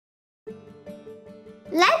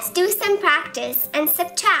Let's do some practice and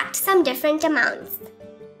subtract some different amounts.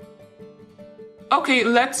 Okay,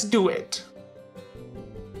 let's do it.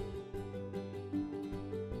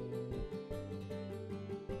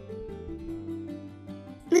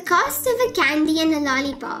 The cost of a candy and a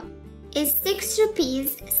lollipop is 6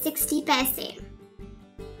 rupees 60 paise.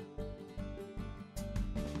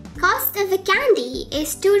 Cost of a candy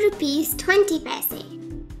is 2 rupees 20 paise.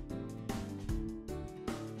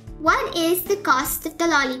 What is the cost of the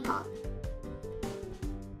lollipop?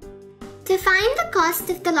 To find the cost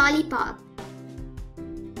of the lollipop,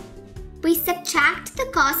 we subtract the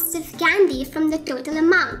cost of candy from the total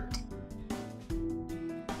amount.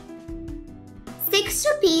 6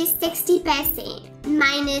 rupees 60 paise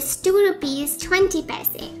minus 2 rupees 20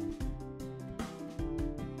 paise.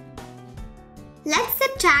 Let's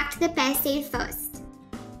subtract the paise first.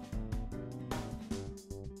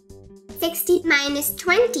 60 minus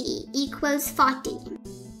 20 equals 40.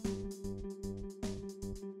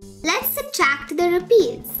 Let's subtract the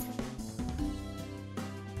rupees.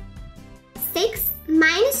 6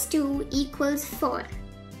 minus 2 equals 4.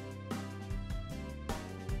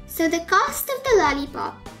 So the cost of the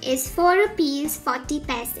lollipop is 4 rupees 40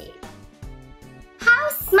 paise. How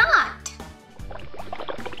smart!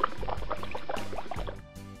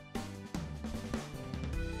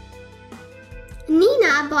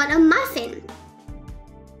 Nina bought a muffin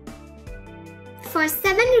for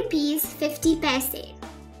 7 rupees 50 paise.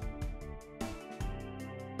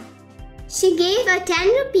 She gave a 10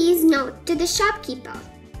 rupees note to the shopkeeper.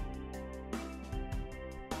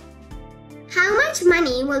 How much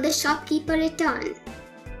money will the shopkeeper return?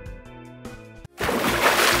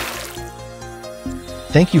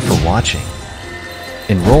 Thank you for watching.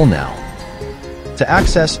 Enroll now. To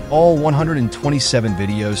access all 127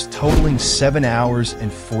 videos totaling 7 hours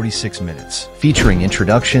and 46 minutes, featuring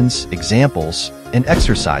introductions, examples, and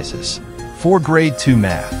exercises for Grade 2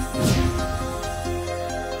 Math.